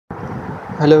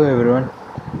Hello everyone.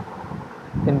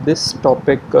 In this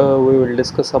topic, we will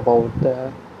discuss about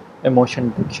the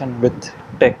emotion detection with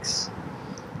text.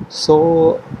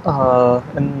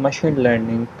 In machine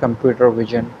learning, computer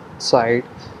vision side,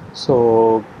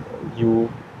 so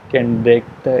you can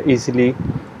detect easily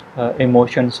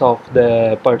emotions of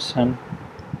the person.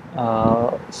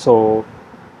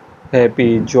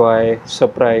 Happy, joy,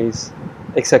 surprise,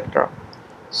 etc.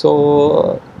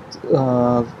 So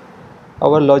uh,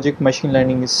 our logic machine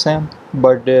learning is same,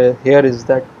 but here is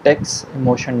the text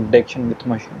emotion detection with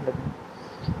machine learning.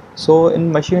 So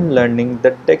in machine learning, the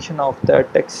detection of the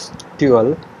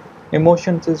textual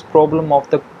emotions is problem of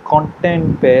the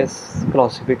content based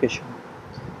classification.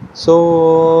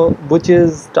 So which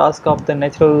is task of the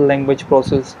natural language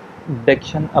process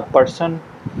detection a person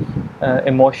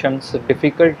emotions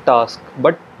difficult task,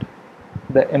 but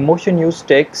the emotion use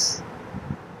text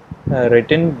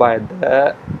written by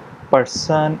the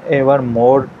person ever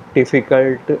more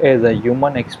difficult as a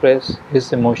human express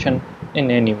his emotion in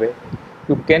any way.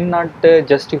 You cannot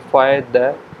justify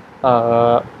the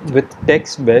with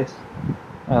text based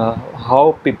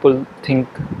how people think.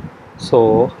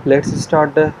 So let's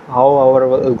start how our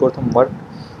algorithm work.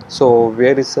 So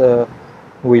where is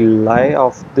we lie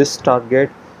of this target.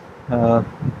 uh,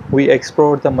 we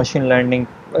explore the machine learning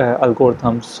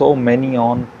algorithms so many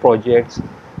on projects.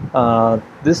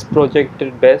 This project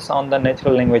is based on the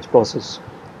natural language process,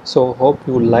 so hope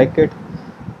you like it.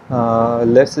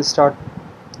 Let's start.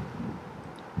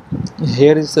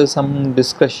 Here is some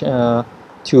discussion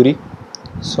theory.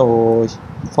 So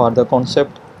for the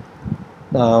concept,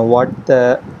 what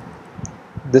the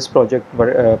this project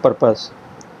purpose.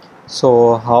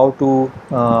 So how to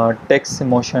text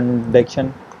emotion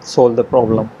detection solve the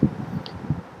problem.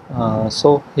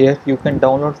 So here you can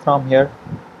download from here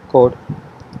code.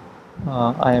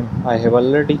 I have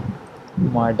already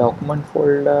my document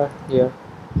folder here,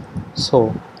 so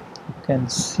you can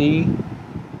see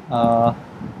uh,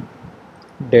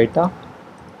 data,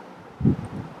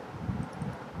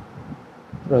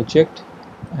 project,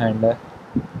 and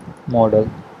model.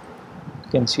 You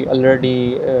can see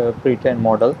already pre-trained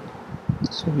model,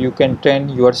 so you can train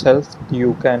yourself.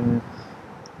 You can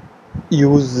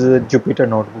use Jupyter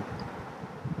notebook.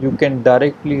 You can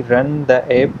directly run the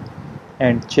app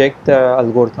and check the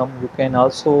algorithm. You can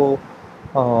also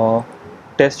uh,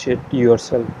 test it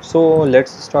yourself. So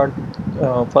let's start.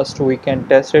 First we can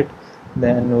test it,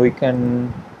 then we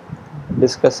can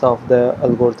discuss of the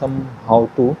algorithm,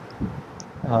 how to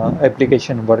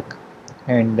application work,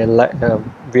 and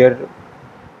where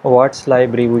what's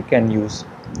library we can use.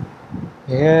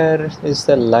 Here is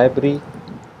the library,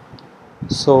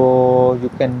 so you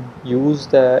can use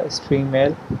the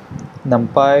Streamlit,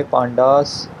 NumPy,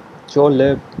 Pandas,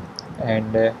 Jolib,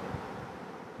 and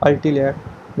Ultilayer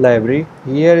library.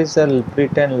 Here is a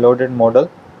pre-trained loaded model.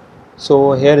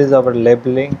 So here is our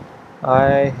labeling.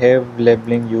 I have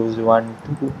labeling used 1,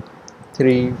 2,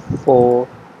 3, 4,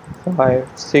 5,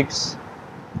 6,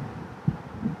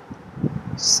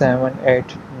 7,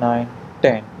 8, 9,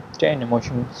 10. 10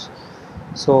 emotions.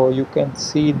 So you can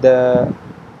see the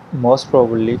most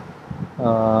probably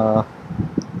uh,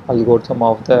 algorithm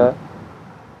of the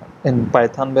in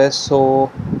Python base.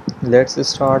 So let's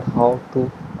start how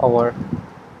to our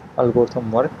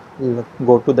algorithm work.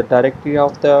 Go to the directory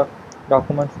of the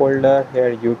document folder.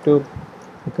 Here YouTube,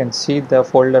 you can see the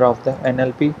folder of the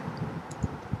NLP.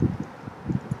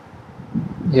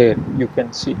 Here you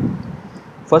can see,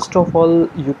 first of all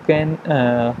you can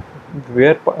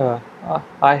where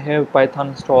I have Python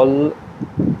install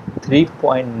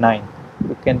 3.9.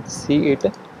 you can see it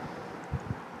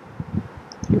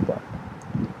 3.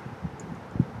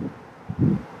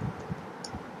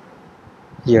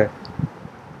 Here,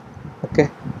 okay.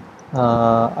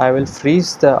 I will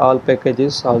freeze the all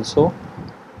packages also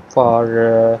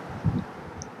for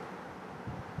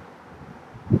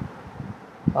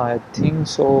I think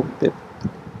so. Pip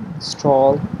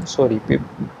install, sorry, pip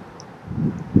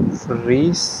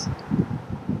freeze.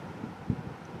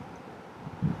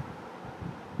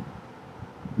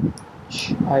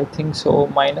 I think so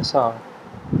 -r.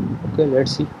 Okay,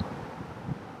 let's see.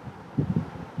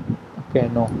 Okay,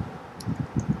 no.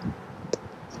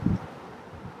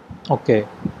 Okay,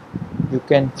 you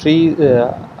can freeze.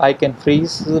 I can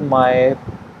freeze my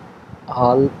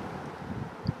all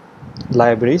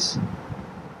libraries.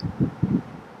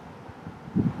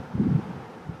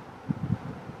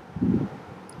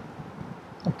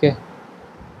 Okay,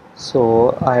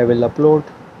 so I will upload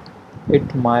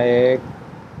it my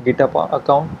GitHub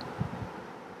account.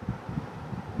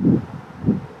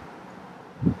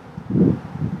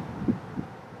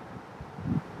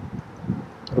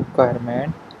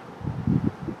 requirement.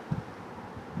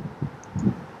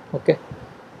 Okay,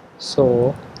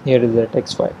 so here is the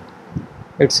text file.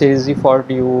 It's easy for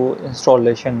you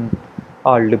installation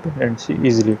all dependency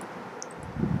easily.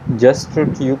 Just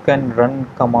you can run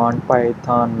command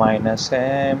python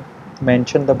 -m,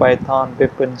 mention the python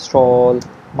pip install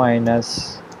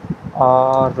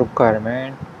 -r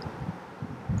requirement.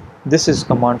 This is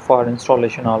command for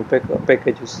installation all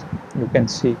packages, you can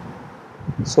see.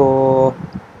 So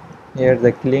here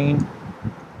the clean,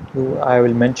 I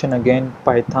will mention again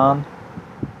python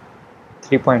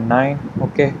 3.9.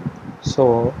 okay, so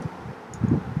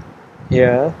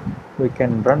here we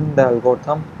can run the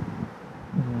algorithm.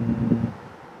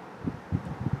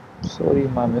 Sorry,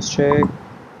 my mistake.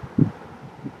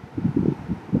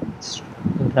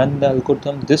 Run the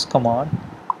algorithm, this command.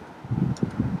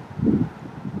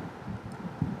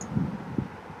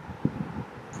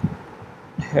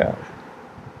 Here,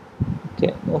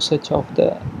 okay, no such of the,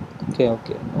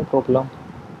 okay, no problem.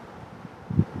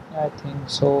 I think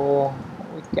so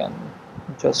we can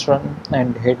just run and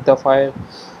hit the file.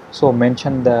 So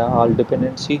mention the all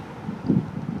dependency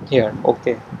here.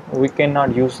 Okay, we cannot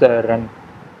use the run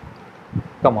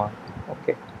command.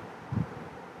 Okay,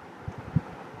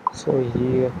 so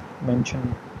here mention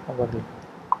our,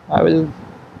 I will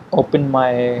open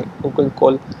my Google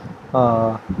call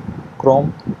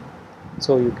Chrome,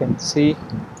 so you can see.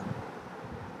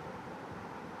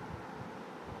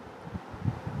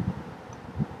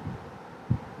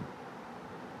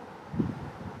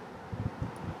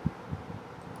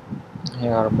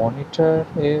 Here monitor,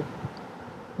 if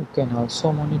you can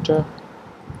also monitor,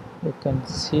 you can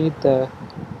see the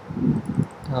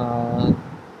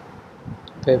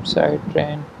website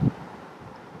trend.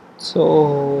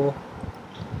 So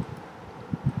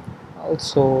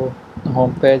also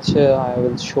homepage, I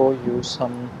will show you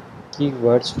some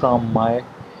keywords from my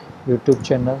YouTube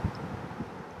channel.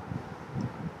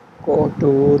 Go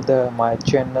to the my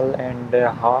channel and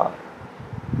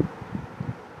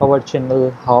our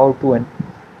channel, how to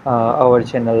our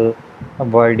channel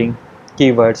wording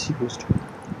keywords used.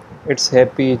 It's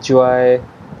happy, joy,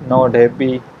 not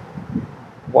happy,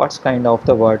 what's kind of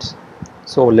the words.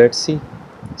 So let's see,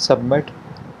 submit.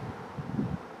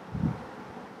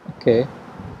 Okay,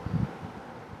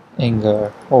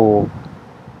 anger, oh,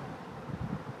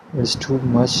 it's too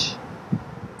much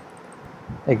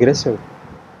aggressive.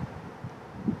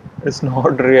 It's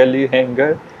not really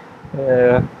anger.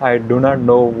 I do not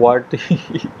know what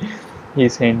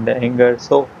he's in the anger.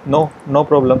 So no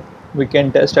problem. We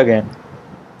can test again.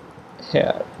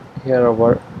 Here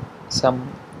are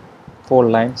some 4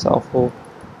 lines of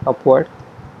upward.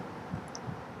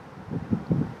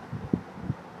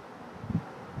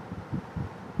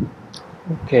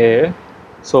 Okay,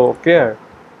 so here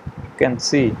you can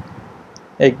see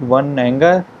one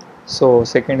anger, so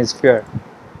second is fear.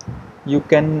 You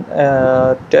can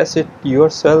test it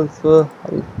yourself.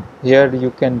 Here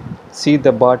you can see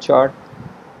the bar chart.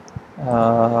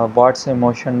 What's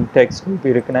emotion text will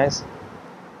be recognized.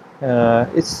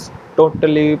 It's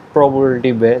totally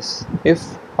probability based. If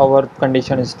our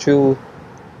condition is true,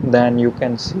 then you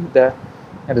can see the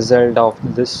result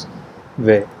of this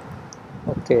way.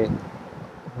 Okay,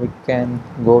 we can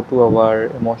go to our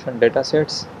emotion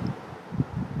datasets.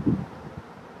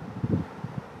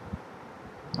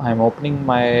 I'm opening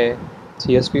my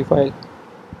CSV file.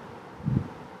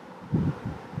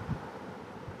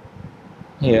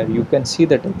 Here you can see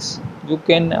the text. You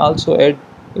can also add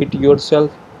it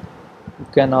yourself. You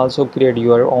can also create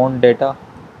your own data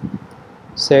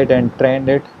set and train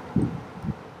it.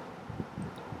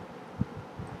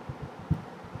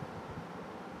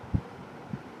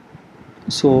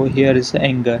 So here is the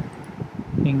anger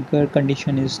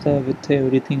condition is the with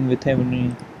everything, with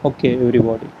okay,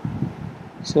 everybody.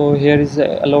 So here is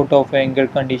a lot of anger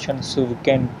conditions we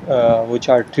can which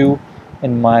are true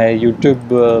in my YouTube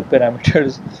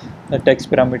parameters, the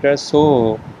text parameters.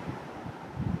 So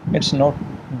it's not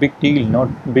big deal,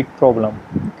 not big problem,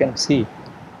 you can see.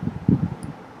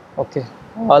 Okay,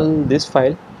 all this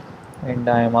file, and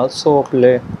I am also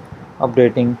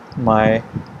updating my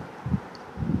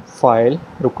file,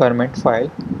 requirement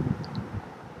file.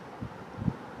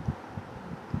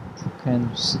 You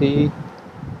can see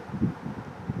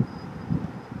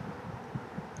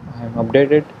I am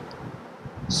updated,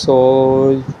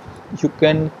 so you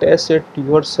can test it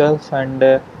yourself, and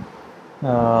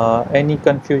any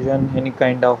confusion, any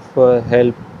kind of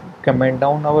help, comment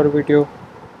down our video.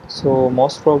 So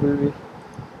most probably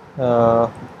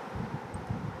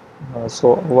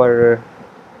so our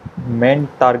main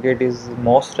target is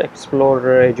most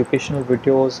explore educational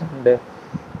videos and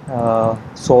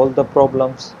solve the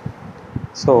problems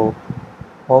So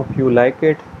hope you like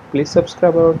it. Please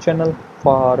subscribe our channel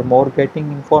for more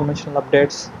getting informational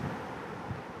updates.